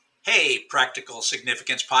Hey, Practical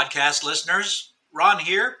Significance Podcast listeners. Ron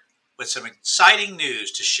here with some exciting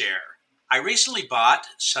news to share. I recently bought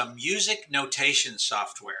some music notation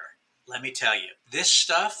software. Let me tell you, this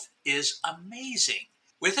stuff is amazing.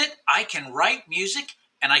 With it, I can write music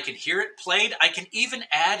and I can hear it played. I can even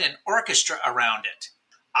add an orchestra around it.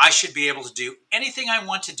 I should be able to do anything I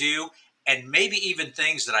want to do and maybe even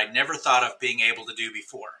things that I never thought of being able to do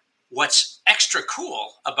before. What's extra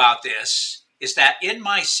cool about this is that in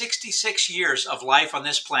my 66 years of life on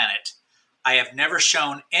this planet, I have never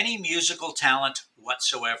shown any musical talent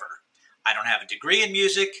whatsoever. I don't have a degree in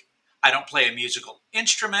music. I don't play a musical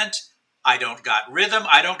instrument. I don't got rhythm.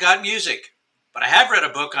 I don't got music. But I have read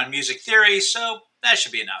a book on music theory, so that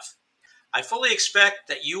should be enough. I fully expect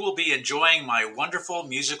that you will be enjoying my wonderful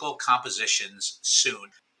musical compositions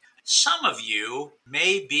soon. Some of you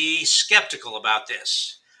may be skeptical about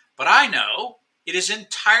this, but I know it is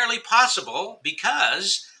entirely possible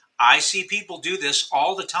because I see people do this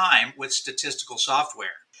all the time with statistical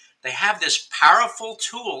software. They have this powerful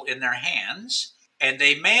tool in their hands, and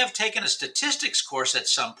they may have taken a statistics course at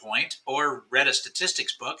some point or read a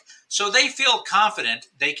statistics book, so they feel confident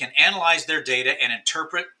they can analyze their data and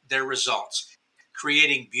interpret their results,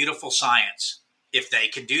 creating beautiful science. If they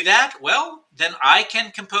can do that, well, then I can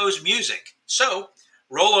compose music. So,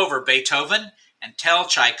 roll over, Beethoven, and tell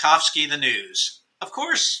Tchaikovsky the news. Of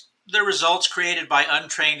course, the results created by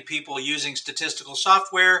untrained people using statistical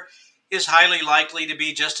software is highly likely to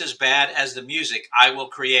be just as bad as the music I will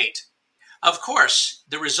create. Of course,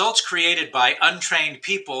 the results created by untrained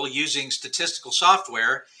people using statistical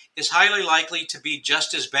software is highly likely to be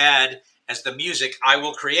just as bad as the music I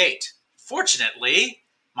will create. Fortunately,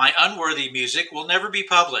 my unworthy music will never be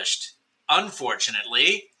published.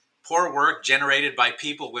 Unfortunately, poor work generated by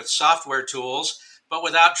people with software tools but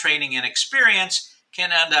without training and experience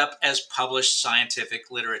can end up as published scientific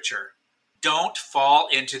literature. Don't fall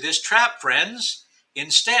into this trap, friends.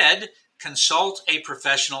 Instead, consult a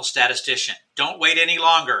professional statistician. Don't wait any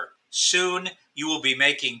longer. Soon, you will be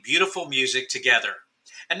making beautiful music together.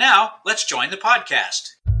 And now, let's join the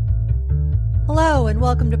podcast. Hello, and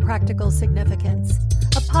welcome to Practical Significance,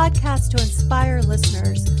 a podcast to inspire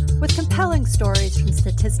listeners with compelling stories from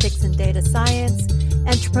statistics and data science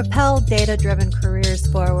and to propel data-driven careers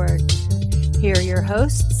forward. Here are your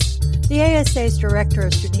hosts, the ASA's Director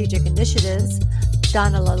of Strategic Initiatives,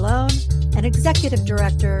 Donna Lalone, and Executive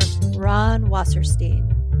Director, Ron Wasserstein.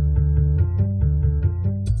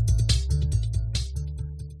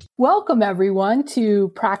 Welcome, everyone, to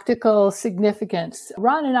Practical Significance.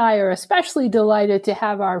 Ron and I are especially delighted to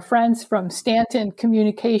have our friends from Stanton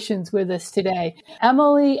Communications with us today.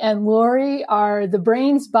 Emily and Lori are the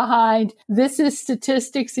brains behind This is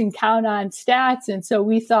Statistics and Count on Stats, and so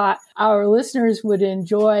we thought our listeners would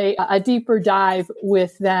enjoy a deeper dive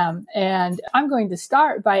with them. And I'm going to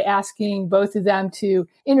start by asking both of them to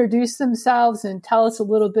introduce themselves and tell us a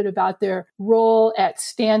little bit about their role at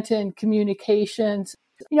Stanton Communications.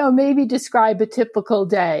 Maybe describe a typical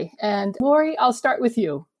day. And Lori, I'll start with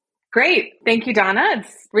you. Great. Thank you, Donna.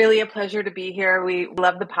 It's really a pleasure to be here. We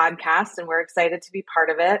love the podcast and we're excited to be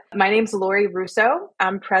part of it. My name's Lori Russo.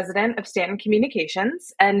 I'm president of Stanton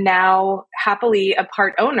Communications and now happily a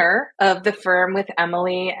part owner of the firm with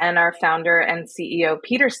Emily and our founder and CEO,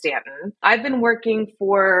 Peter Stanton. I've been working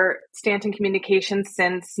for Stanton Communications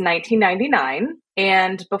since 1999.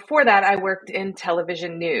 And before that, I worked in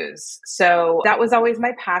television news. So that was always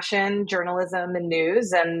my passion, journalism and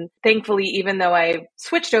news. And thankfully, even though I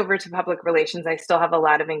switched over to public relations, I still have a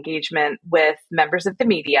lot of engagement with members of the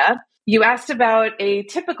media. You asked about a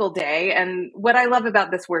typical day. And what I love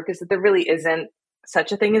about this work is that there really isn't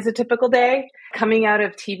such a thing as a typical day. Coming out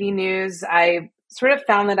of TV news, I sort of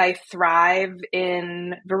found that I thrive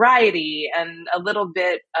in variety and a little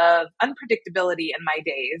bit of unpredictability in my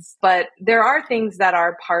days. But there are things that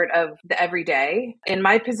are part of the everyday. In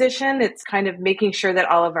my position, it's kind of making sure that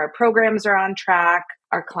all of our programs are on track,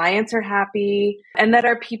 our clients are happy, and that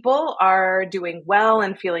our people are doing well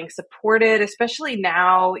and feeling supported, especially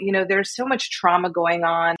now, there's so much trauma going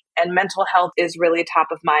on and mental health is really top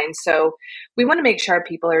of mind. So we want to make sure our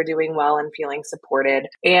people are doing well and feeling supported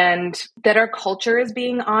and that our culture is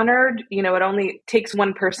being honored. It only takes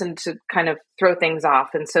one person to kind of throw things off.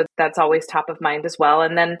 And so that's always top of mind as well.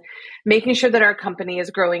 And then making sure that our company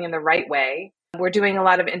is growing in the right way. We're doing a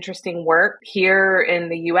lot of interesting work here in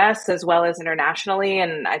the US as well as internationally,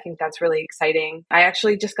 and I think that's really exciting. I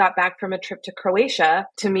actually just got back from a trip to Croatia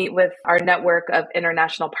to meet with our network of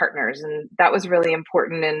international partners, and that was really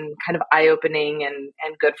important and kind of eye-opening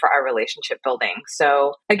and good for our relationship building.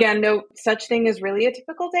 So again, no such thing as really a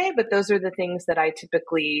typical day, but those are the things that I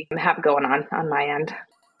typically have going on my end.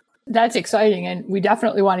 That's exciting. And we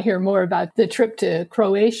definitely want to hear more about the trip to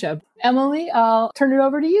Croatia. Emily, I'll turn it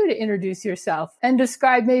over to you to introduce yourself and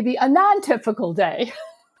describe maybe a non-typical day.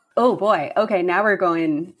 Oh boy. Okay. Now we're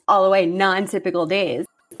going all the way non-typical days.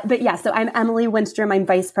 But yeah, so I'm Emily Winstrom. I'm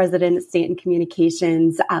Vice President at Stanton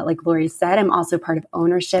Communications. Like Lori said, I'm also part of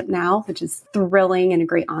ownership now, which is thrilling and a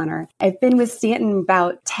great honor. I've been with Stanton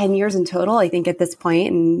about 10 years in total, I think, at this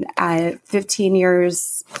point, and 15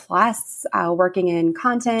 years plus working in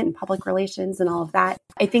content and public relations and all of that.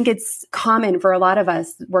 I think it's common for a lot of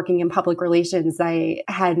us working in public relations. I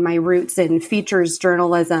had my roots in features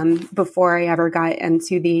journalism before I ever got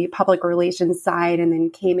into the public relations side, and then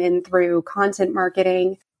came in through content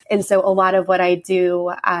marketing. And so a lot of what I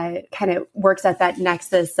do kind of works at that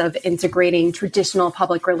nexus of integrating traditional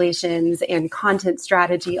public relations and content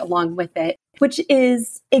strategy along with it, which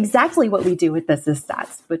is exactly what we do with This Is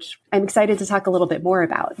Stats, which I'm excited to talk a little bit more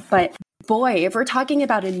about. But boy, if we're talking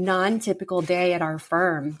about a non-typical day at our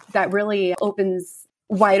firm, that really opens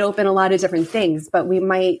wide open a lot of different things. But we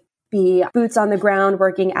might be boots on the ground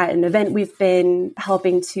working at an event we've been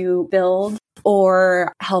helping to build,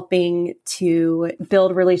 or helping to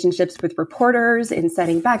build relationships with reporters in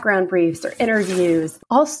setting background briefs or interviews,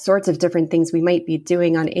 all sorts of different things we might be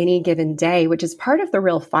doing on any given day, which is part of the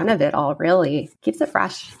real fun of it all, really. Keeps it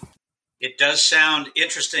fresh. It does sound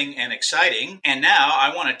interesting and exciting. And now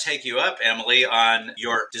I want to take you up, Emily, on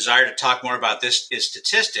your desire to talk more about This Is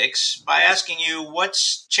Statistics by asking you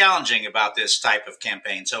what's challenging about this type of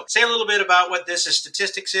campaign. So say a little bit about what This Is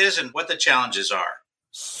Statistics is and what the challenges are.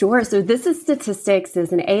 Sure. So This Is Statistics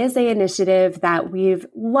is an ASA initiative that we've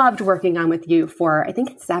loved working on with you for, I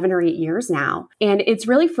think it's 7 or 8 years now. And it's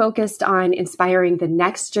really focused on inspiring the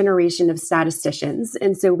next generation of statisticians.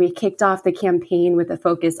 And so we kicked off the campaign with a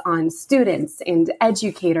focus on students and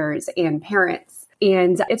educators and parents.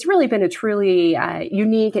 And it's really been a truly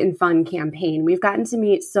unique and fun campaign. We've gotten to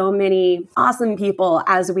meet so many awesome people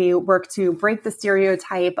as we work to break the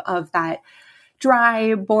stereotype of that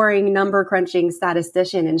dry, boring, number-crunching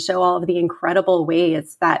statistician and show all of the incredible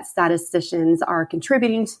ways that statisticians are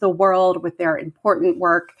contributing to the world with their important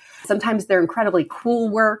work. Sometimes they're incredibly cool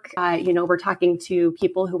work. We're talking to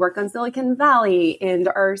people who work on Silicon Valley and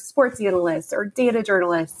are sports analysts or data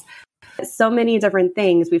journalists. So many different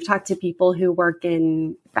things. We've talked to people who work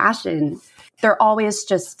in fashion. They're always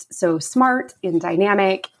just so smart and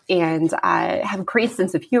dynamic and have a great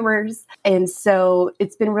sense of humor. And so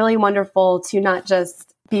it's been really wonderful to not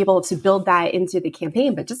just be able to build that into the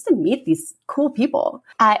campaign, but just to meet these cool people.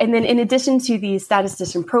 And then in addition to the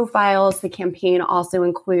statistician profiles, the campaign also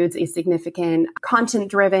includes a significant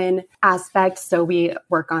content-driven aspect. So we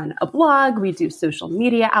work on a blog, we do social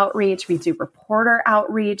media outreach, we do reporter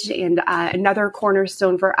outreach, and another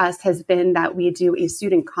cornerstone for us has been that we do a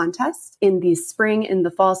student contest in the spring and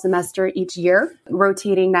the fall semester each year.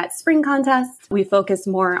 Rotating that spring contest, we focus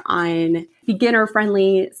more on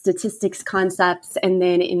beginner-friendly statistics concepts, and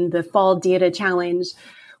then in the fall data challenge,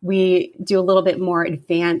 we do a little bit more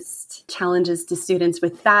advanced challenges to students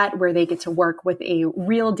with that, where they get to work with a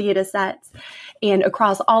real data set. And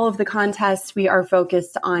across all of the contests, we are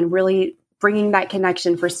focused on really bringing that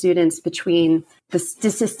connection for students between the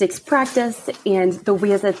statistics practice and the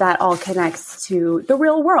ways that that all connects to the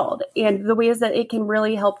real world and the ways that it can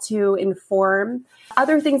really help to inform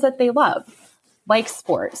other things that they love, like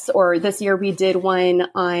sports. Or this year we did one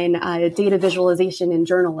on data visualization in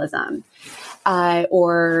journalism,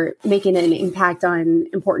 or making an impact on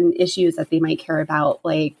important issues that they might care about,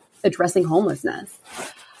 like addressing homelessness.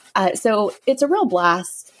 So it's a real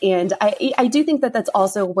blast. And I do think that that's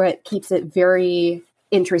also what keeps it very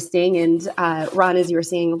interesting. And Ron, as you were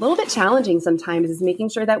saying, a little bit challenging sometimes, is making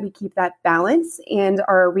sure that we keep that balance and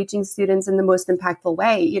are reaching students in the most impactful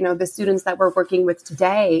way. You know, the students that we're working with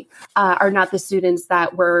today are not the students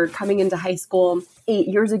that were coming into high school 8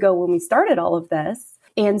 years ago when we started all of this.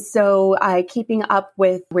 And so keeping up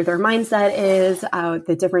with where their mindset is,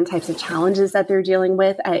 the different types of challenges that they're dealing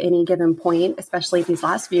with at any given point, especially these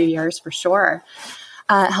last few years for sure.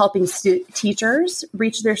 Helping teachers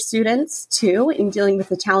reach their students too, in dealing with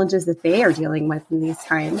the challenges that they are dealing with in these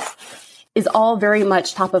times, is all very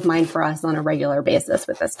much top of mind for us on a regular basis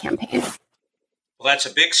with this campaign. Well, that's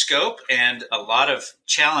a big scope and a lot of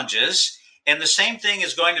challenges. And the same thing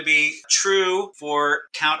is going to be true for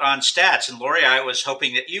Count on Stats. And Lori, I was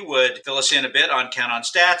hoping that you would fill us in a bit on Count on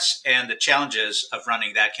Stats and the challenges of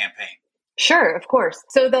running that campaign. Sure, of course.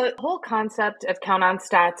 So the whole concept of Count on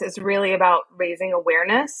Stats is really about raising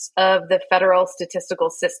awareness of the federal statistical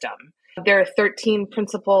system. There are 13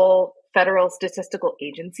 principal federal statistical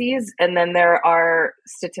agencies, and then there are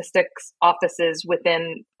statistics offices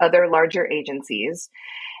within other larger agencies.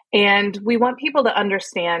 And we want people to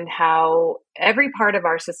understand how every part of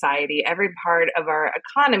our society, every part of our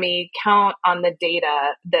economy count on the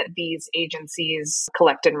data that these agencies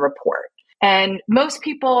collect and report. And most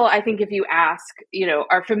people, I think if you ask,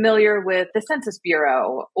 are familiar with the Census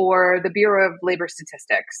Bureau or the Bureau of Labor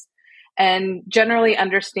Statistics and generally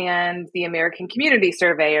understand the American Community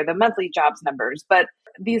Survey or the monthly jobs numbers. But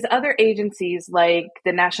these other agencies like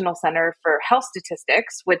the National Center for Health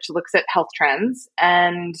Statistics, which looks at health trends,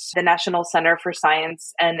 and the National Center for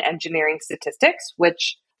Science and Engineering Statistics,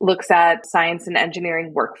 which looks at science and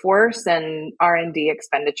engineering workforce and R&D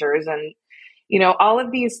expenditures. And all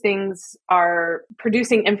of these things are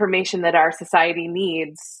producing information that our society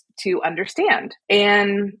needs to understand.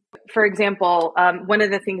 And for example, one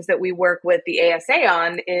of the things that we work with the ASA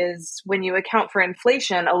on is when you account for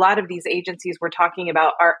inflation, a lot of these agencies we're talking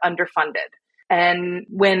about are underfunded. And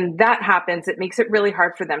when that happens, it makes it really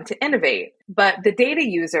hard for them to innovate. But the data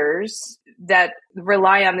users that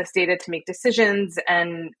rely on this data to make decisions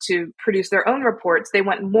and to produce their own reports, they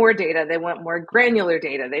want more data, they want more granular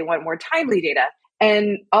data, they want more timely data.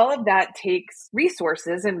 And all of that takes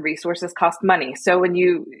resources, and resources cost money. So when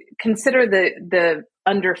you consider the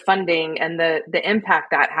underfunding and the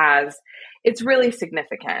impact that has, it's really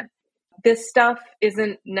significant. This stuff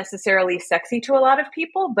isn't necessarily sexy to a lot of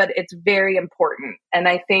people, but it's very important. And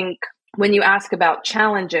I think when you ask about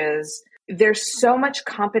challenges, there's so much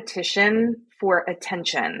competition for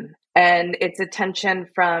attention. And it's attention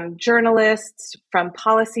from journalists, from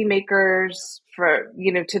policymakers,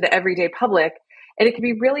 to the everyday public. And it can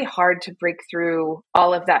be really hard to break through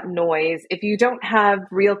all of that noise if you don't have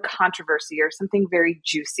real controversy or something very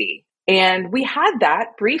juicy. And we had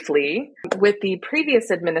that briefly with the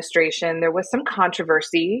previous administration. There was some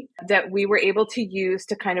controversy that we were able to use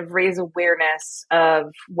to kind of raise awareness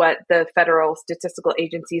of what the federal statistical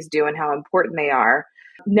agencies do and how important they are.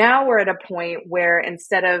 Now we're at a point where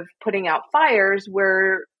instead of putting out fires,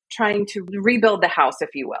 we're trying to rebuild the house, if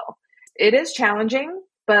you will. It is challenging,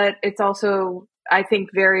 but it's also, I think,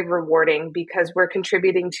 very rewarding because we're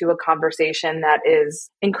contributing to a conversation that is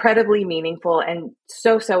incredibly meaningful and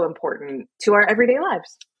so important to our everyday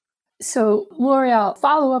lives. So, Lori, I'll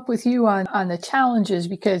follow up with you on the challenges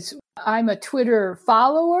because I'm a Twitter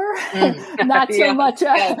follower, not so much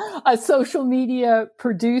a social media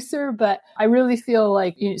producer, but I really feel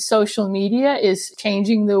like social media is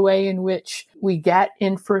changing the way in which we get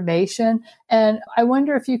information. And I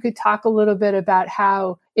wonder if you could talk a little bit about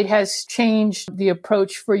how it has changed the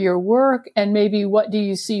approach for your work and maybe what do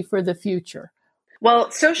you see for the future?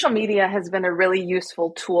 Well, social media has been a really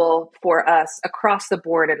useful tool for us across the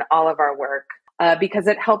board in all of our work because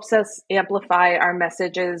it helps us amplify our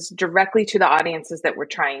messages directly to the audiences that we're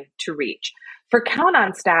trying to reach. For Count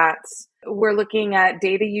on Stats, we're looking at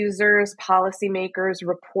data users, policymakers,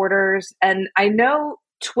 reporters, and I know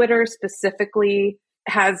Twitter specifically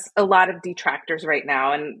has a lot of detractors right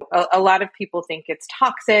now, and a lot of people think it's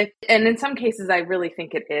toxic. And in some cases, I really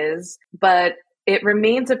think it is, but it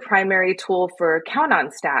remains a primary tool for Count on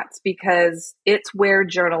Stats because it's where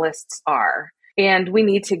journalists are. And we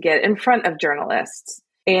need to get in front of journalists.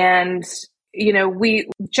 And, we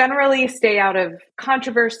generally stay out of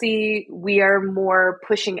controversy. We are more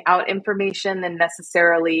pushing out information than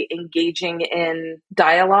necessarily engaging in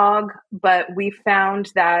dialogue. But we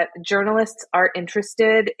found that journalists are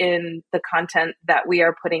interested in the content that we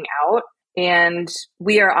are putting out. And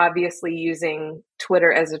we are obviously using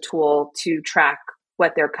Twitter as a tool to track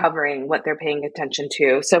what they're covering, what they're paying attention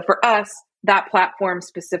to. So for us, that platform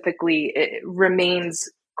specifically, it remains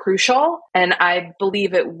crucial. And I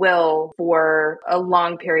believe it will for a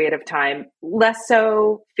long period of time. Less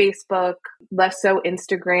so Facebook, less so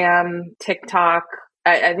Instagram, TikTok.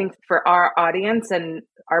 I think for our audience and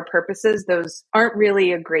our purposes, those aren't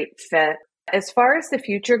really a great fit. As far as the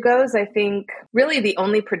future goes, I think really the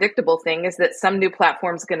only predictable thing is that some new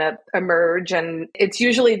platform's going to emerge, and it's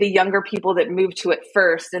usually the younger people that move to it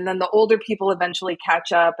first, and then the older people eventually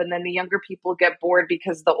catch up, and then the younger people get bored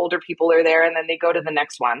because the older people are there, and then they go to the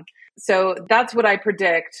next one. So that's what I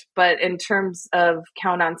predict. But in terms of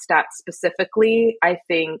Count on Stats specifically, I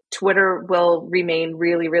think Twitter will remain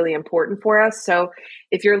really, really important for us. So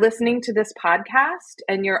if you're listening to this podcast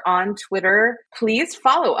and you're on Twitter, please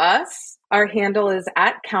follow us. Our handle is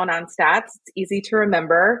 @CountOnStats. It's easy to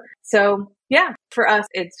remember. So yeah, for us,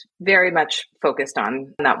 it's very much focused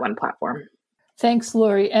on that one platform. Thanks,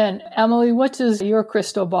 Lori. And Emily, what does your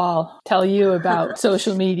crystal ball tell you about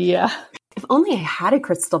social media? If only I had a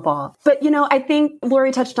crystal ball. But, I think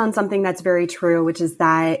Lori touched on something that's very true, which is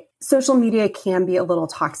that social media can be a little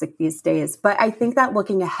toxic these days. But I think that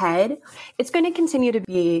looking ahead, it's going to continue to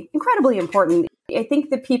be incredibly important. I think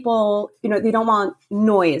that people, they don't want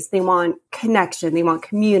noise. They want connection. They want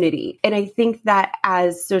community. And I think that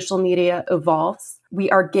as social media evolves, we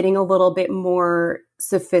are getting a little bit more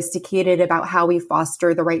sophisticated about how we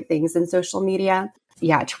foster the right things in social media.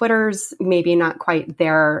 Yeah, Twitter's maybe not quite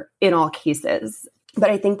there in all cases. But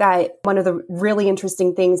I think that one of the really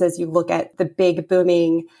interesting things as you look at the big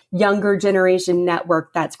booming younger generation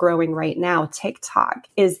network that's growing right now, TikTok,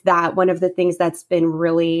 is that one of the things that's been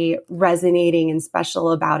really resonating and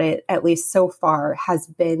special about it, at least so far, has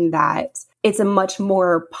been that it's a much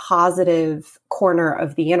more positive corner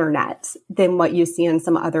of the internet than what you see in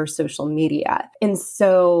some other social media. And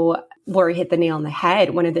so Lori hit the nail on the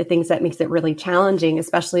head. One of the things that makes it really challenging,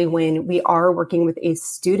 especially when we are working with a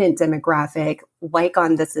student demographic, like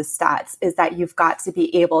on This Is Stats, is that you've got to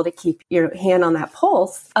be able to keep your hand on that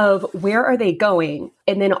pulse of where are they going?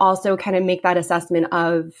 And then also kind of make that assessment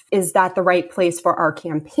of, is that the right place for our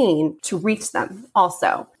campaign to reach them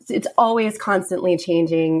also? It's always constantly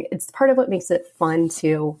changing. It's part of what makes it fun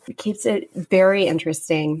too. It keeps it very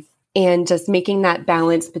interesting, and just making that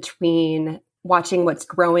balance between watching what's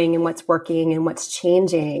growing and what's working and what's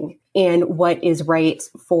changing and what is right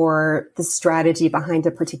for the strategy behind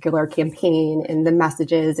a particular campaign and the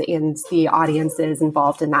messages and the audiences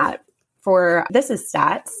involved in that. For This Is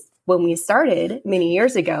Stats, when we started many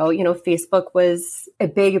years ago, Facebook was a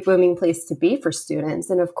big booming place to be for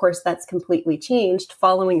students. And of course, that's completely changed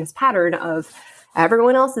following this pattern of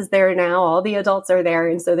everyone else is there now, all the adults are there,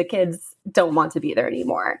 and so the kids don't want to be there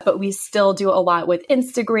anymore. But we still do a lot with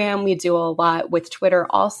Instagram. We do a lot with Twitter,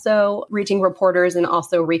 also reaching reporters and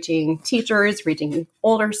also reaching teachers, reaching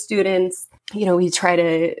older students. We try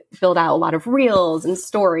to build out a lot of reels and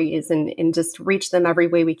stories and just reach them every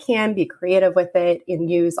way we can, be creative with it,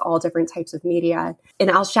 and use all different types of media.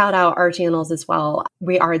 And I'll shout out our channels as well.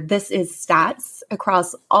 We are This Is Stats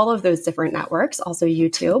across all of those different networks, also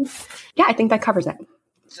YouTube. Yeah, I think that covers it.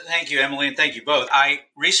 Thank you, Emily, and thank you both. I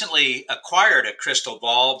recently acquired a crystal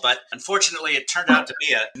ball, but unfortunately it turned out to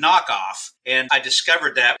be a knockoff. And I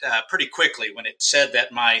discovered that pretty quickly when it said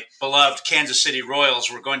that my beloved Kansas City Royals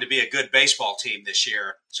were going to be a good baseball team this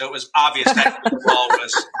year. So it was obvious that the ball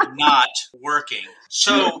was not working.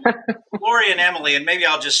 So Lori and Emily, and maybe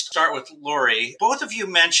I'll just start with Lori. Both of you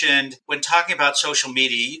mentioned, when talking about social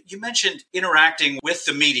media, you mentioned interacting with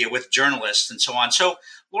the media, with journalists and so on. So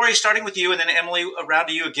Lori, starting with you, and then Emily, around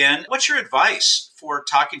to you again. What's your advice for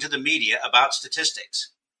talking to the media about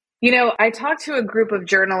statistics? I talked to a group of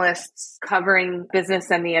journalists covering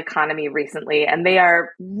business and the economy recently, and they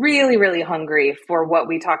are really, really hungry for what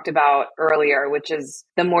we talked about earlier, which is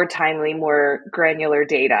the more timely, more granular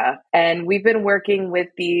data. And we've been working with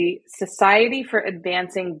the Society for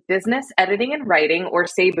Advancing Business Editing and Writing, or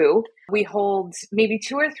SABU. We hold maybe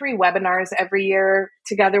 2 or 3 webinars every year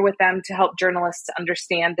together with them to help journalists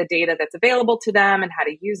understand the data that's available to them and how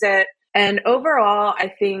to use it. And overall,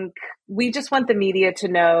 I think we just want the media to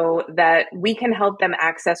know that we can help them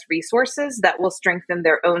access resources that will strengthen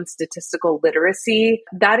their own statistical literacy.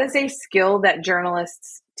 That is a skill that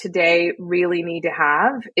journalists today really need to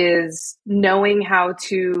have, is knowing how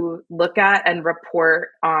to look at and report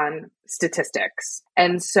on statistics.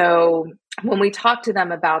 And so when we talk to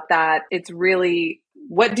them about that, it's really,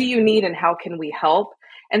 what do you need and how can we help?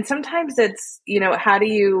 And sometimes it's, how do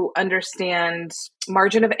you understand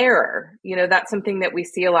margin of error? That's something that we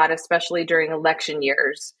see a lot, especially during election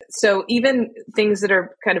years. So even things that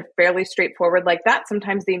are kind of fairly straightforward like that,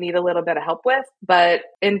 sometimes they need a little bit of help with. But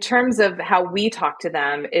in terms of how we talk to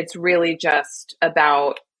them, it's really just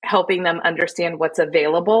about helping them understand what's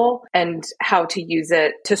available and how to use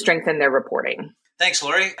it to strengthen their reporting. Thanks,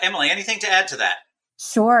 Lori. Emily, anything to add to that?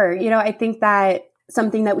 Sure. I think that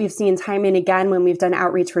something that we've seen time and again when we've done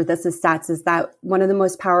outreach for This Is Stats is that one of the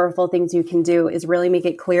most powerful things you can do is really make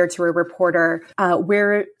it clear to a reporter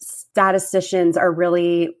where statisticians are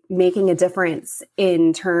really making a difference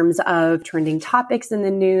in terms of trending topics in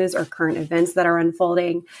the news or current events that are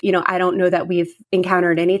unfolding. I don't know that we've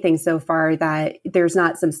encountered anything so far that there's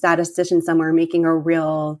not some statistician somewhere making a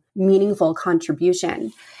real meaningful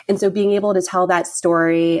contribution. And so being able to tell that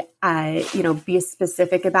story, be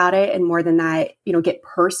specific about it, and more than that, get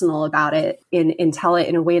personal about it and tell it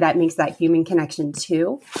in a way that makes that human connection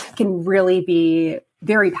too, can really be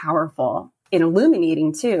very powerful and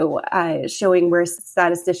illuminating too, showing where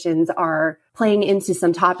statisticians are playing into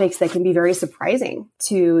some topics that can be very surprising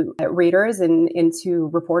to readers and to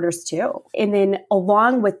reporters too. And then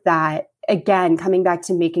along with that, again, coming back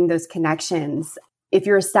to making those connections, if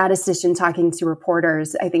you're a statistician talking to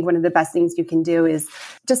reporters, I think one of the best things you can do is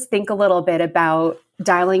just think a little bit about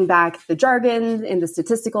dialing back the jargon and the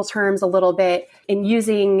statistical terms a little bit and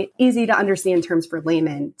using easy to understand terms for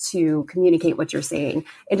laymen to communicate what you're saying,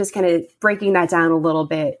 and just kind of breaking that down a little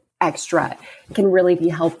bit extra can really be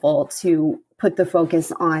helpful to put the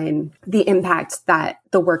focus on the impact that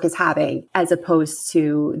the work is having, as opposed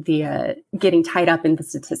to the getting tied up in the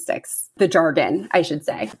statistics, the jargon, I should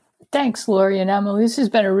say. Thanks, Lori and Emily. This has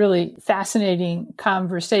been a really fascinating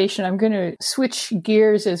conversation. I'm going to switch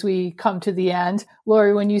gears as we come to the end.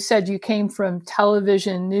 Lori, when you said you came from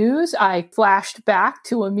television news, I flashed back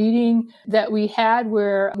to a meeting that we had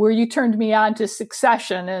where you turned me on to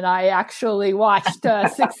Succession, and I actually watched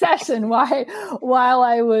Succession while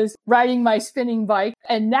I was riding my spinning bike.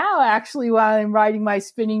 And now, actually, while I'm riding my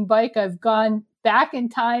spinning bike, I've gone back in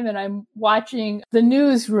time and I'm watching The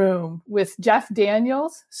Newsroom with Jeff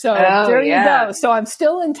Daniels. So there you go. So I'm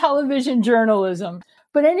still in television journalism.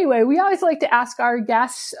 But anyway, we always like to ask our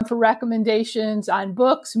guests for recommendations on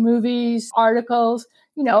books, movies, articles,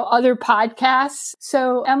 other podcasts.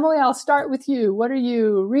 So Emily, I'll start with you. What are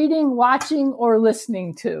you reading, watching, or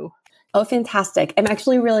listening to? Oh, fantastic. I'm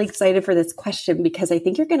actually really excited for this question because I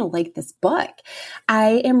think you're going to like this book.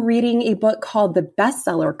 I am reading a book called The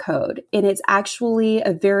Bestseller Code, and it's actually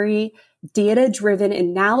a very data-driven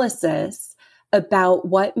analysis about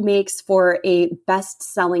what makes for a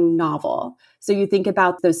best-selling novel. So you think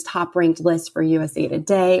about those top-ranked lists for USA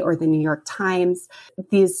Today or the New York Times.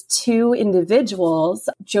 These two individuals,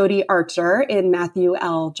 Jodi Archer and Matthew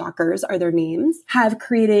L. Jockers are their names, have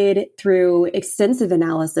created, through extensive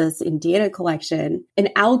analysis and data collection, an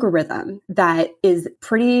algorithm that is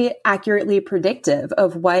pretty accurately predictive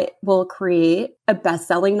of what will create a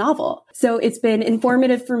best-selling novel. So it's been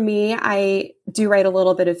informative for me. I do write a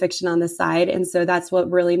little bit of fiction on the side, and so that's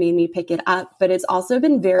what really made me pick it up. But it's also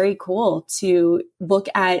been very cool to look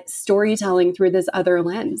at storytelling through this other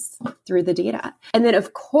lens, through the data. And then,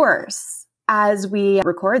 of course, as we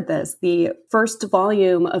record this, the first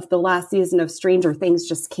volume of the last season of Stranger Things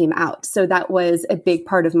just came out. So that was a big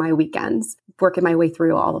part of my weekends, working my way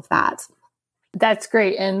through all of that. That's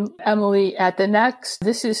great. And Emily, at the next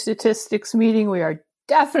This Is Statistics meeting, we are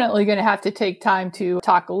definitely going to have to take time to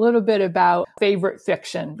talk a little bit about favorite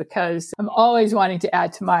fiction, because I'm always wanting to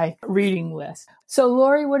add to my reading list. So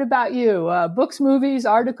Lori, what about you? Books, movies,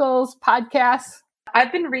 articles, podcasts?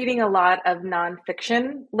 I've been reading a lot of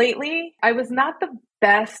nonfiction lately. I was not the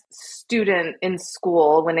best student in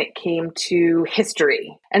school when it came to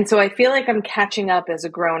history. And so I feel like I'm catching up as a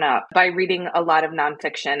grown-up by reading a lot of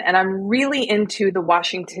nonfiction. And I'm really into the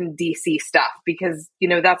Washington, D.C. stuff because,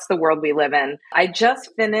 that's the world we live in. I just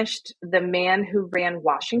finished The Man Who Ran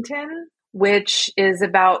Washington, which is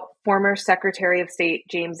about former Secretary of State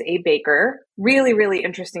James A. Baker. Really, really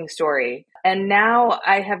interesting story. And now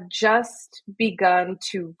I have just begun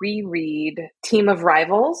to reread Team of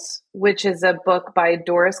Rivals, which is a book by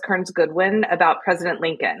Doris Kearns Goodwin about President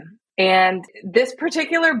Lincoln. And this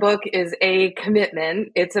particular book is a commitment.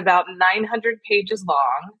 It's about 900 pages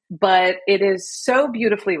long, but it is so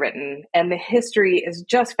beautifully written and the history is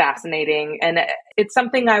just fascinating. And it's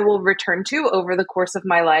something I will return to over the course of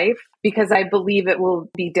my life because I believe it will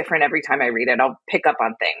be different every time I read it. I'll pick up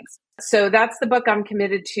on things. So that's the book I'm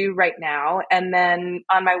committed to right now. And then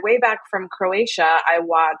on my way back from Croatia, I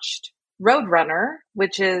watched Roadrunner,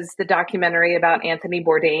 which is the documentary about Anthony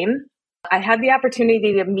Bourdain. I had the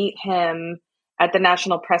opportunity to meet him at the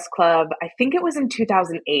National Press Club. I think it was in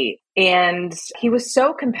 2008. And he was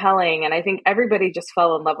so compelling. And I think everybody just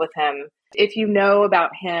fell in love with him. If you know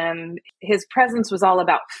about him, his presence was all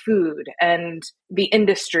about food and the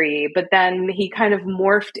industry, but then he kind of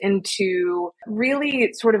morphed into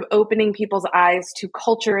really sort of opening people's eyes to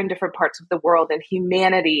culture in different parts of the world and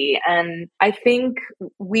humanity. And I think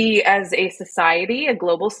we as a society, a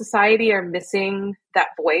global society, are missing that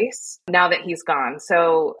voice now that he's gone.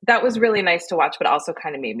 So that was really nice to watch, but also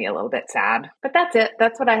kind of made me a little bit sad. But that's it.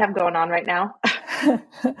 That's what I have going on right now.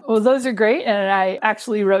 Well, those are great. And I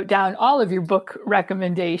actually wrote down all of your book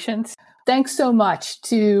recommendations. Thanks so much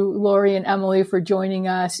to Lori and Emily for joining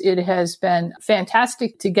us. It has been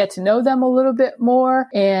fantastic to get to know them a little bit more.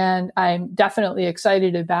 And I'm definitely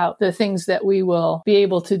excited about the things that we will be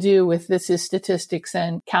able to do with This Is Statistics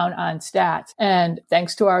and Count on Stats. And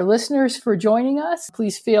thanks to our listeners for joining us.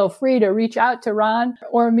 Please feel free to reach out to Ron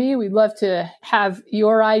or me. We'd love to have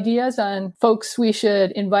your ideas on folks we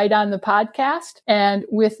should invite on the podcast. And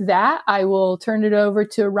with that, I will turn it over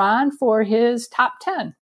to Ron for his top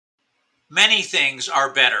 10. Many things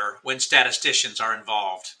are better when statisticians are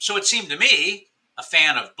involved. So it seemed to me, a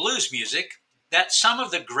fan of blues music, that some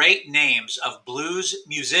of the great names of blues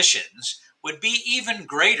musicians would be even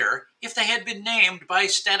greater if they had been named by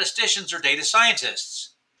statisticians or data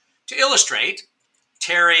scientists. To illustrate,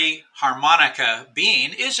 Terry Harmonica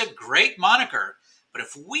Bean is a great moniker, but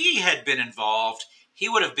if we had been involved, he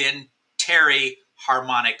would have been Terry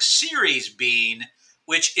Harmonic Series Bean,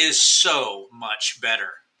 which is so much better.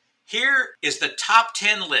 Here is the top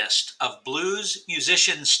 10 list of blues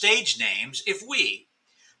musician stage names if we,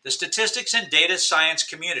 the statistics and data science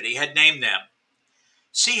community, had named them.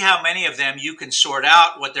 See how many of them you can sort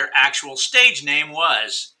out what their actual stage name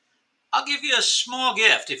was. I'll give you a small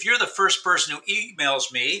gift if you're the first person who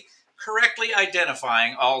emails me correctly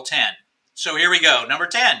identifying all 10. So here we go. Number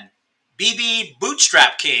 10, BB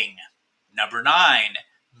Bootstrap King. Number 9,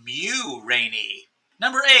 Mew Rainey.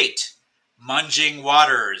 Number 8, Munging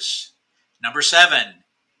Waters. Number 7,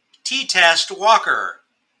 T-Test Walker.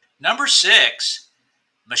 Number 6,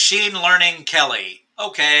 Machine Learning Kelly.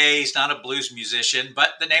 Okay, he's not a blues musician,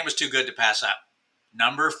 but the name was too good to pass up.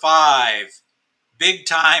 Number 5, Big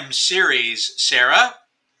Time Series Sarah.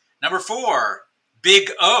 Number 4, Big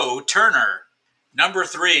O Turner. Number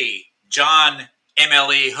 3, John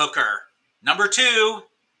MLE Hooker. Number 2,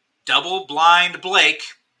 Double Blind Blake.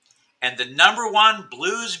 And the number 1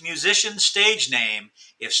 blues musician stage name,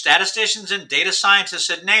 if statisticians and data scientists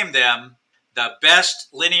had named them, the Best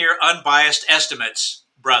Linear Unbiased Estimates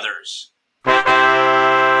Brothers.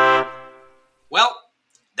 Well,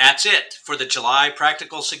 that's it for the July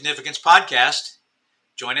Practical Significance podcast.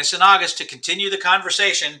 Join us in August to continue the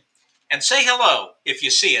conversation, and say hello if you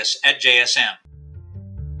see us at JSM.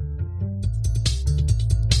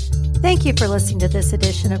 Thank you for listening to this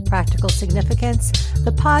edition of Practical Significance,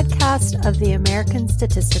 the podcast of the American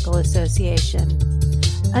Statistical Association.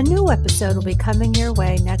 A new episode will be coming your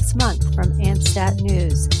way next month from AMStat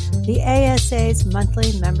News, the ASA's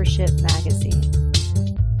monthly membership magazine.